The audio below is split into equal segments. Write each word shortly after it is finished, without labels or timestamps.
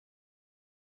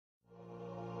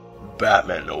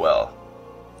Batman Noel.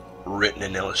 Written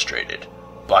and illustrated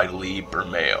by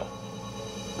Bermejo.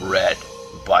 Read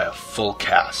by a full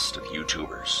cast of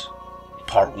YouTubers.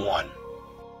 Part 1.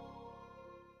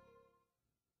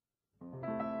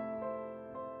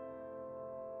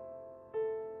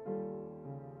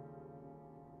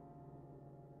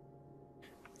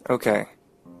 Okay,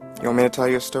 you want me to tell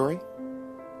you a story?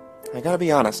 I gotta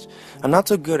be honest, I'm not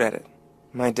so good at it.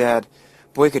 My dad,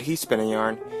 boy could he spin a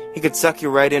yarn. He could suck you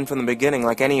right in from the beginning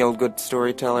like any old good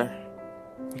storyteller.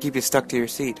 Keep you stuck to your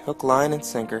seat, hook, line, and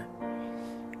sinker.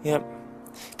 Yep,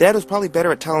 Dad was probably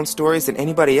better at telling stories than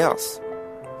anybody else.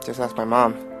 Just ask my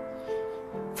mom.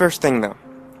 First thing though,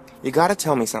 you gotta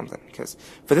tell me something, because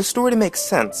for this story to make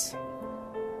sense,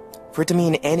 for it to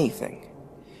mean anything,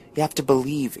 you have to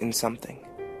believe in something.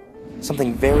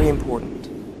 Something very important.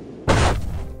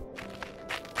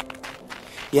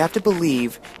 You have to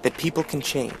believe that people can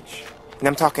change. And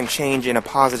I'm talking change in a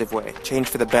positive way. Change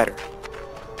for the better.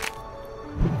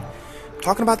 I'm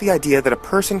talking about the idea that a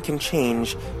person can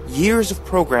change years of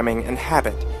programming and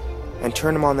habit and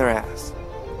turn them on their ass.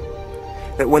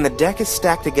 That when the deck is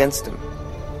stacked against him,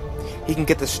 he can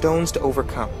get the stones to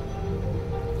overcome.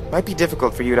 Might be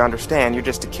difficult for you to understand, you're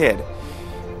just a kid.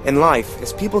 In life,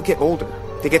 as people get older,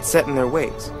 they get set in their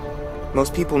ways.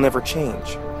 Most people never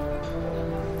change.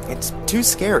 It's too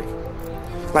scary.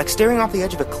 Like staring off the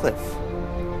edge of a cliff.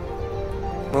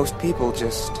 Most people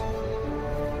just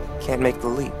can't make the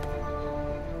leap.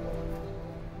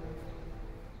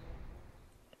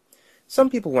 Some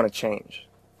people want to change,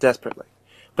 desperately,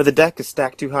 but the deck is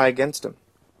stacked too high against him.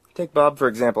 Take Bob, for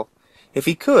example. If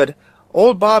he could,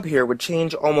 old Bob here would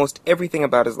change almost everything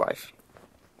about his life.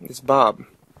 This Bob,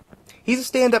 he's a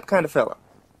stand-up kind of fella.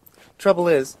 Trouble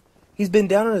is, he's been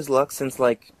down on his luck since,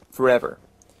 like, forever.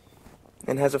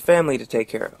 And has a family to take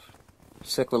care of.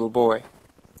 Sick little boy.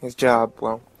 His job,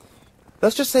 well,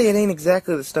 let's just say it ain't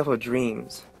exactly the stuff of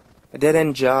dreams. A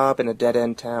dead-end job in a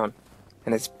dead-end town.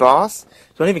 And his boss?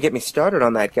 Don't even get me started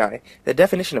on that guy. The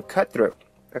definition of cutthroat.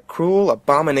 A cruel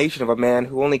abomination of a man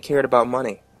who only cared about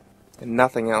money. And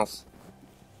nothing else.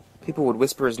 People would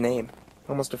whisper his name,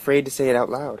 almost afraid to say it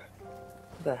out loud.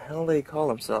 What the hell did he call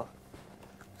himself?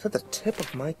 It's at the tip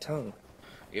of my tongue.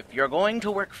 If you're going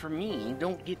to work for me,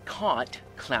 don't get caught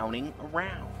clowning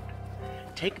around.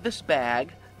 Take this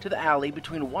bag to the alley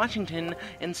between Washington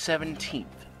and 17th.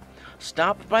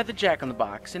 Stop by the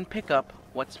Jack-in-the-Box and pick up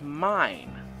what's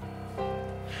mine.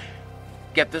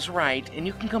 Get this right, and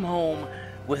you can come home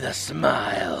with a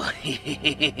smile.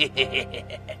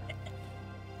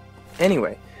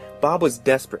 Anyway, Bob was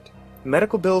desperate.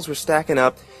 Medical bills were stacking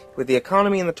up. With the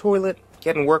economy in the toilet,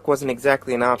 getting work wasn't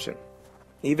exactly an option.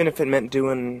 Even if it meant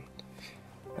doing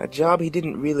a job he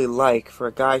didn't really like for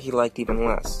a guy he liked even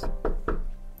less.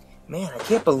 Man, I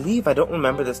can't believe I don't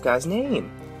remember this guy's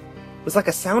name. It was like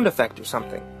a sound effect or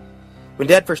something. When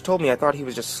Dad first told me, I thought he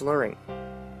was just slurring.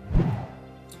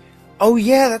 Oh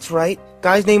yeah, that's right.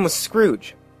 Guy's name was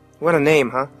Scrooge. What a name,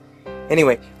 huh?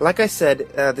 Anyway, like I said,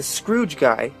 the Scrooge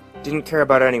guy didn't care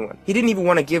about anyone. He didn't even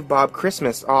want to give Bob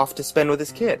Christmas off to spend with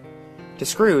his kid. To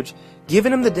Scrooge,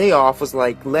 giving him the day off was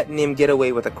like letting him get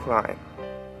away with a crime.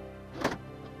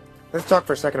 Let's talk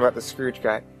for a second about the Scrooge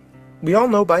guy. We all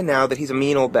know by now that he's a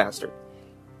mean old bastard.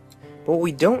 But what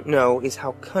we don't know is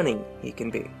how cunning he can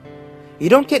be. You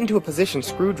don't get into a position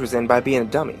Scrooge was in by being a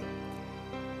dummy.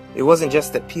 It wasn't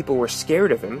just that people were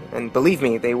scared of him, and believe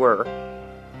me, they were.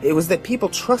 It was that people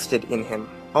trusted in him,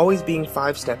 always being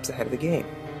 5 steps ahead of the game.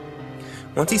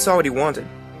 Once he saw what he wanted,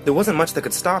 there wasn't much that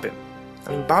could stop him.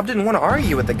 I mean, Bob didn't want to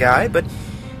argue with the guy, but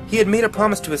he had made a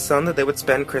promise to his son that they would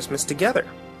spend Christmas together.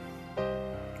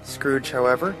 Scrooge,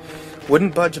 however,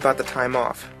 wouldn't budge about the time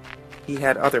off. He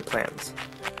had other plans.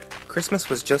 Christmas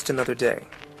was just another day.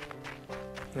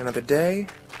 Another day,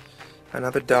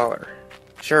 another dollar.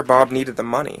 Sure, Bob needed the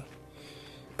money,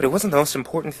 but it wasn't the most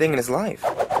important thing in his life.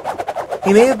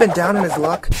 He may have been down on his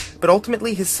luck, but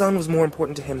ultimately his son was more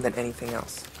important to him than anything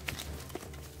else.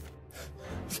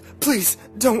 Please,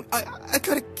 don't. I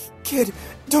got a kid.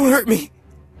 Don't hurt me.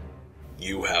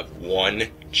 You have one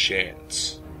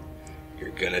chance.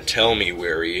 You're gonna tell me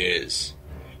where he is.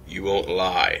 You won't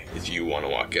lie if you want to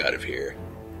walk out of here.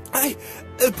 I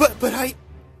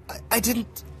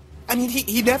didn't. I mean,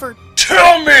 he never.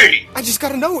 Tell me! I just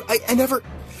got a note. I never.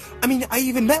 I mean, I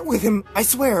even met with him. I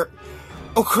swear.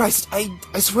 Oh, Christ. I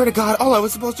swear to God, all I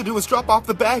was supposed to do was drop off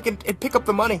the bag and pick up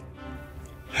the money.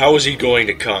 How is he going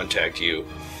to contact you?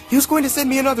 He was going to send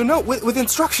me another note with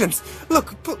instructions.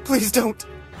 Look, please don't.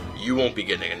 You won't be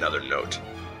getting another note.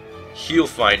 He'll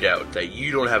find out that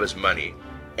you don't have his money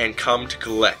and come to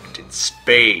collect in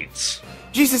spades.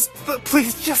 Jesus,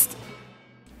 please, just...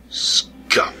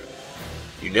 Scum!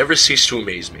 You never cease to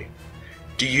amaze me.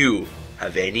 Do you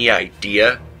have any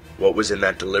idea what was in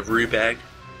that delivery bag?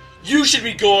 You should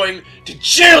be going to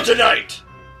jail tonight!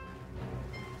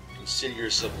 Consider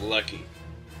yourself lucky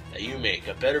that you make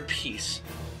a better piece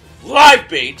of live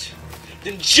bait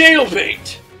than jail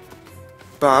bait!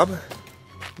 Bob,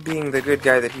 being the good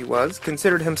guy that he was,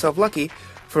 considered himself lucky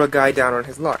for a guy down on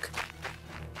his luck.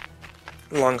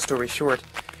 Long story short,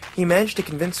 he managed to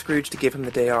convince Scrooge to give him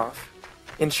the day off.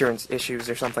 Insurance issues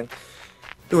or something.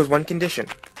 There was one condition.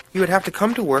 He would have to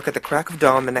come to work at the crack of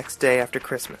dawn the next day after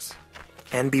Christmas,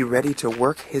 and be ready to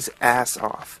work his ass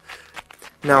off.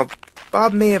 Now,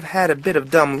 Bob may have had a bit of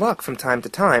dumb luck from time to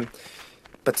time,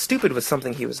 but stupid was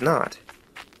something he was not.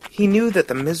 He knew that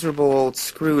the miserable old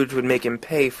Scrooge would make him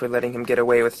pay for letting him get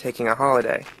away with taking a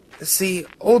holiday. See,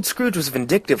 old Scrooge was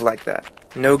vindictive like that.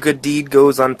 No good deed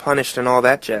goes unpunished and all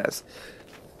that jazz.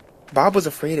 Bob was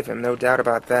afraid of him, no doubt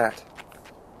about that.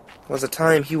 There was a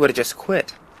time he would have just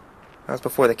quit. That was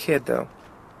before the kid, though.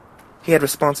 He had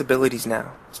responsibilities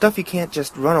now. Stuff you can't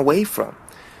just run away from.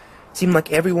 It seemed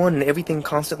like everyone and everything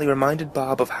constantly reminded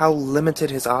Bob of how limited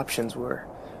his options were.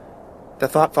 The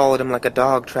thought followed him like a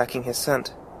dog tracking his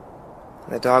scent.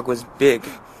 And the dog was big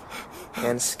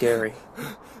and scary.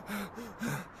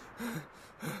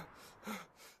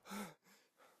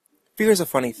 Fear is a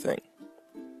funny thing.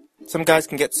 Some guys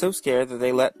can get so scared that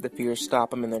they let the fear stop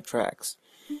them in their tracks.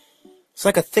 It's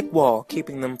like a thick wall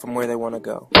keeping them from where they want to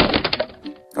go.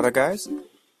 Other guys?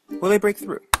 Well, they break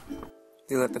through.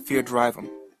 They let the fear drive them.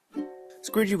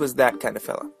 Scroogey was that kind of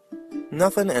fella.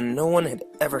 Nothing and no one had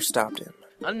ever stopped him.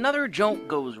 Another joke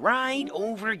goes right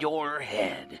over your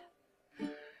head.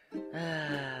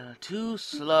 Too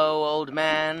slow, old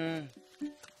man.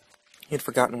 He had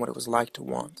forgotten what it was like to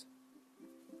want.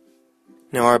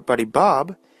 Now our buddy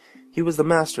Bob, he was the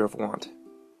master of want.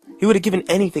 He would have given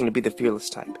anything to be the fearless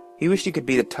type. He wished he could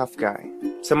be the tough guy.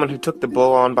 Someone who took the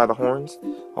bull on by the horns,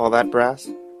 all that brass.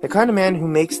 The kind of man who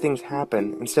makes things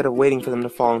happen instead of waiting for them to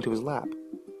fall into his lap.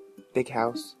 Big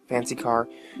house, fancy car,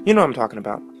 you know what I'm talking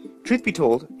about. Truth be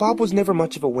told, Bob was never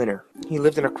much of a winner. He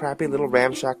lived in a crappy little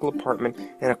ramshackle apartment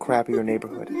in a crappier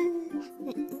neighborhood.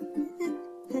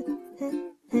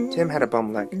 Tim had a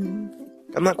bum leg.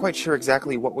 I'm not quite sure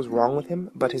exactly what was wrong with him,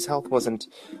 but his health wasn't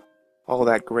all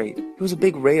that great. He was a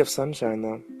big ray of sunshine,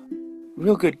 though.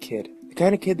 Real good kid. The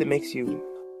kind of kid that makes you...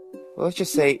 Well, let's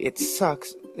just say it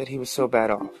sucks that he was so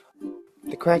bad off.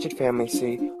 The Cratchit family,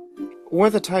 see,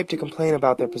 weren't the type to complain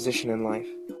about their position in life.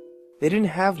 They didn't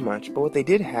have much, but what they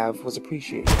did have was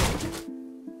appreciated.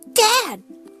 Dad!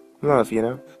 Love, you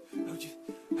know?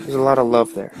 There's a lot of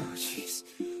love there. Oh, jeez.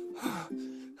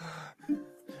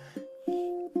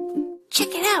 Check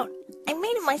it out! I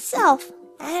made it myself.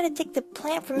 I had to take the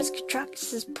plant from Miss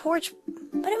Katraka's porch,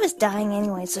 but it was dying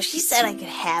anyway, so she said I could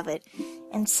have it.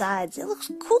 And besides, it looks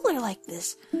cooler like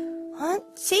this. Huh?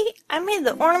 See, I made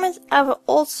the ornaments out of an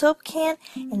old soap can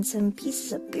and some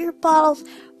pieces of beer bottles.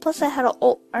 Plus I had an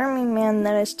old army man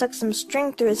that I stuck some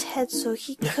string through his head so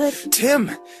he could...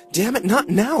 Tim! Damn it, not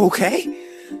now, okay?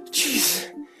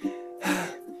 Jeez.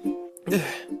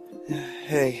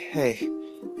 Hey,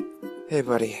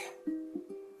 buddy.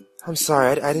 I'm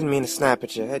sorry, I didn't mean to snap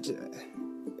at you.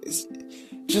 It's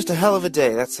just a hell of a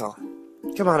day, that's all.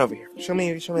 Come on over here. Show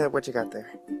me what you got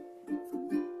there.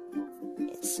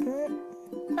 It's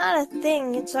not a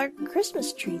thing. It's our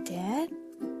Christmas tree, Dad.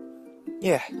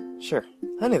 Yeah, sure.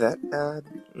 I knew that.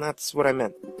 That's what I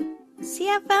meant. See,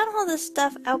 I found all this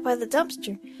stuff out by the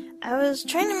dumpster. I was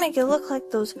trying to make it look like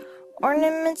those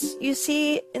ornaments you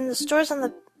see in the stores on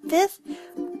the 5th.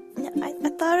 I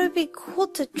thought it would be cool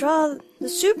to draw the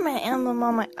Superman emblem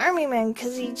on my army man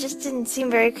because he just didn't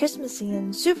seem very Christmassy,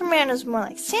 and Superman is more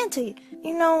like Santa,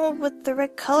 you know, with the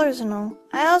red colors and all.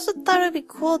 I also thought it would be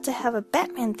cool to have a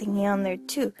Batman thingy on there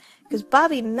too, because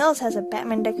Bobby Mills has a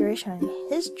Batman decoration on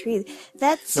his tree.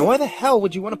 That's... Now why the hell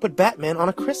would you want to put Batman on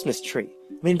a Christmas tree?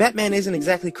 I mean, Batman isn't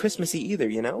exactly Christmassy either,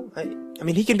 you know? I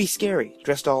mean, he can be scary,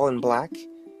 dressed all in black.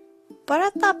 But I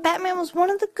thought Batman was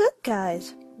one of the good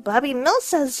guys. Bobby Mills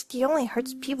says he only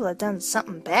hurts people that done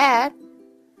something bad.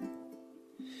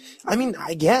 I mean,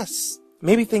 I guess.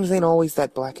 Maybe things ain't always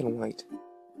that black and white.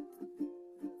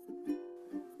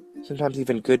 Sometimes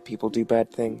even good people do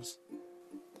bad things.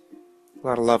 A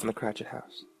lot of love in the Cratchit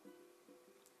house.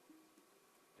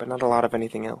 But not a lot of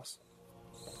anything else.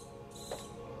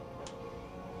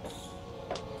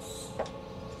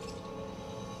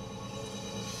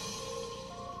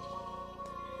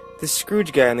 This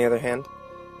Scrooge guy, on the other hand,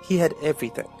 he had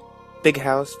everything. Big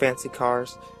house, fancy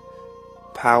cars,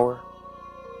 power.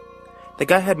 The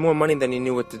guy had more money than he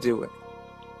knew what to do with.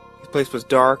 His place was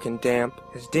dark and damp,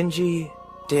 as dingy,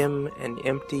 dim, and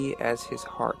empty as his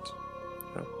heart.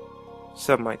 Well,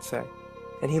 some might say.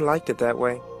 And he liked it that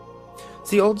way.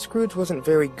 See, old Scrooge wasn't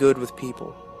very good with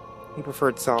people. He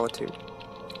preferred solitude.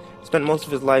 Spent most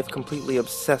of his life completely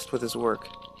obsessed with his work.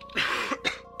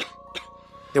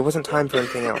 There wasn't time for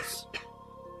anything else.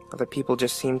 Other people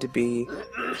just seemed to be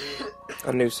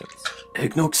a nuisance.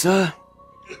 Eggnog, sir?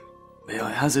 May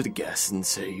I hazard a guess and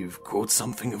say you've caught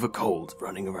something of a cold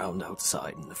running around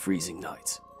outside in the freezing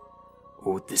night?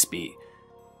 Or would this be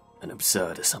an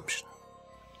absurd assumption?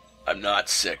 I'm not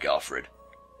sick, Alfred.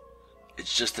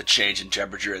 It's just the change in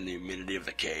temperature and the humidity of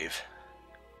the cave.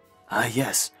 Ah,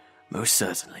 yes, most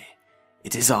certainly.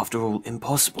 It is, after all,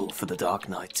 impossible for the dark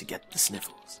night to get the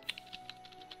sniffles.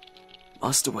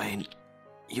 Master Wayne,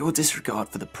 your disregard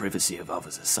for the privacy of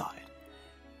others aside,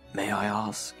 may I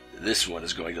ask? This one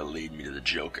is going to lead me to the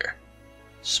Joker.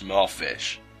 Small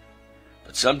fish.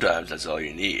 But sometimes that's all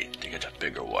you need to get a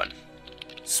bigger one.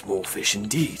 Small fish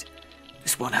indeed.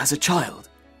 This one has a child.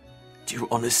 Do you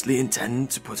honestly intend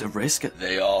to put a risk at...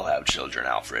 They all have children,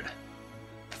 Alfred.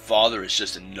 The father is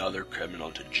just another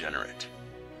criminal degenerate.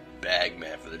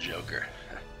 Bagman for the Joker.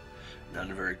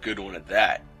 Not a very good one at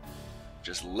that.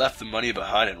 Just left the money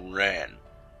behind and ran.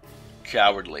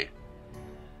 Cowardly.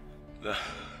 The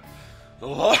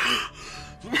law...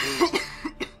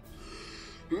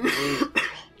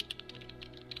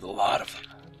 The lot of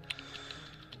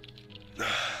them.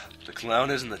 The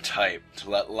clown isn't the type to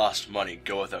let lost money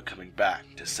go without coming back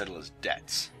to settle his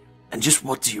debts. And just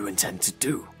what do you intend to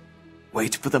do?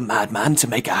 Wait for the madman to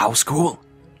make a house call?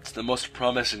 It's the most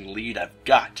promising lead I've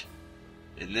got.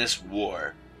 In this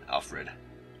war, Alfred,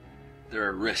 there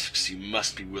are risks you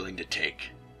must be willing to take.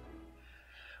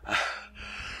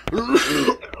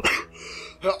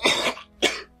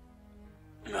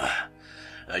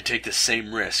 I take the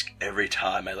same risk every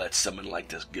time I let someone like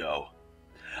this go.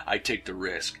 I take the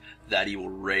risk that he will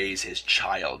raise his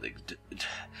child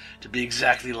to be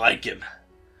exactly like him.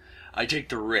 I take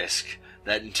the risk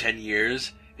that in 10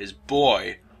 years, his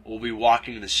boy will be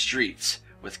walking the streets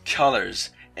with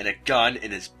colors and a gun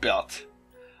in his belt.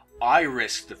 I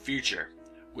risk the future,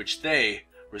 which they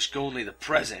risk only the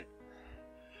present.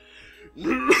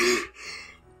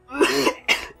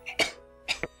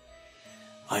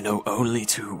 I know only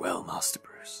too well, Master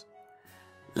Bruce.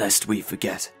 Lest we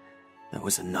forget, there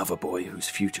was another boy whose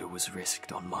future was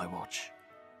risked on my watch.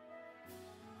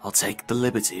 I'll take the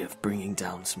liberty of bringing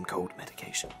down some cold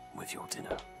medication with your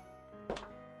dinner.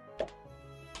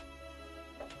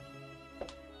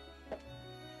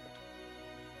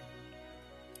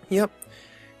 Yep,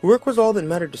 work was all that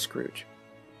mattered to Scrooge.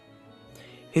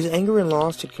 His anger and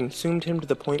loss had consumed him to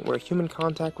the point where human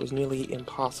contact was nearly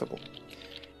impossible.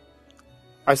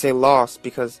 I say lost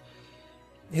because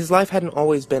his life hadn't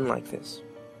always been like this.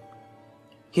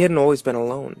 He hadn't always been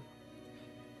alone.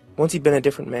 Once he'd been a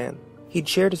different man. He'd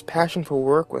shared his passion for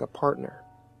work with a partner.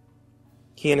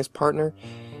 He and his partner,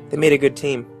 they made a good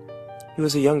team. He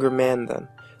was a younger man then.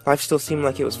 Life still seemed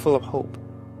like it was full of hope.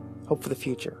 Hope for the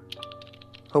future.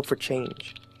 Hope for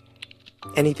change.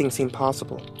 Anything seemed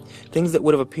possible. Things that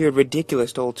would have appeared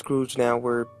ridiculous to old Scrooge now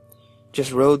were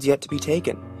just roads yet to be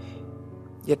taken,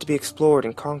 yet to be explored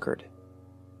and conquered.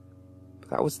 But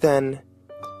that was then,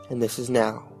 and this is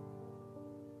now.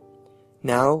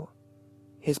 Now,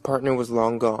 his partner was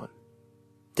long gone,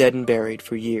 dead and buried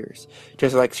for years,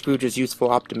 just like Scrooge's youthful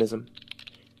optimism.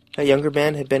 That younger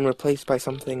man had been replaced by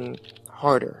something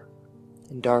harder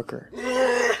and darker,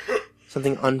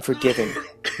 something unforgiving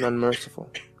and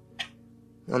unmerciful.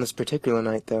 On this particular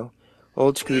night, though,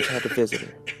 old Scrooge had a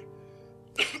visitor.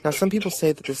 Now, some people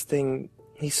say that this thing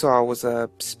he saw was a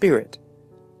spirit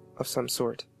of some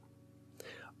sort.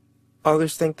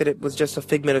 Others think that it was just a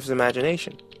figment of his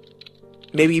imagination.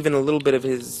 Maybe even a little bit of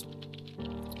his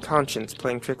conscience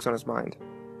playing tricks on his mind.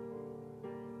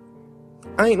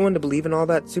 I ain't one to believe in all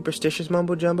that superstitious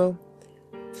mumbo-jumbo.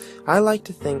 I like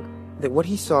to think that what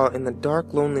he saw in the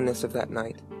dark loneliness of that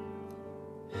night,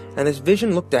 and this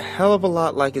vision looked a hell of a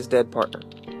lot like his dead partner.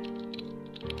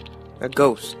 A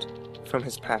ghost from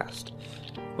his past,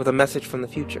 with a message from the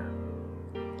future.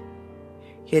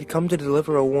 He had come to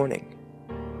deliver a warning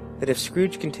that if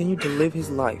Scrooge continued to live his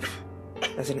life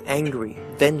as an angry,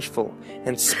 vengeful,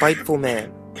 and spiteful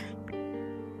man,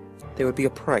 there would be a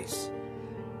price.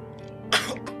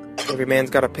 Every man's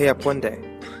got to pay up one day.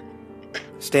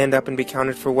 Stand up and be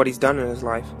counted for what he's done in his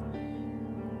life.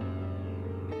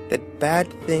 That bad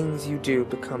things you do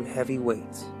become heavy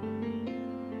weights.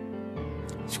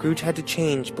 Scrooge had to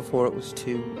change before it was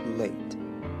too late.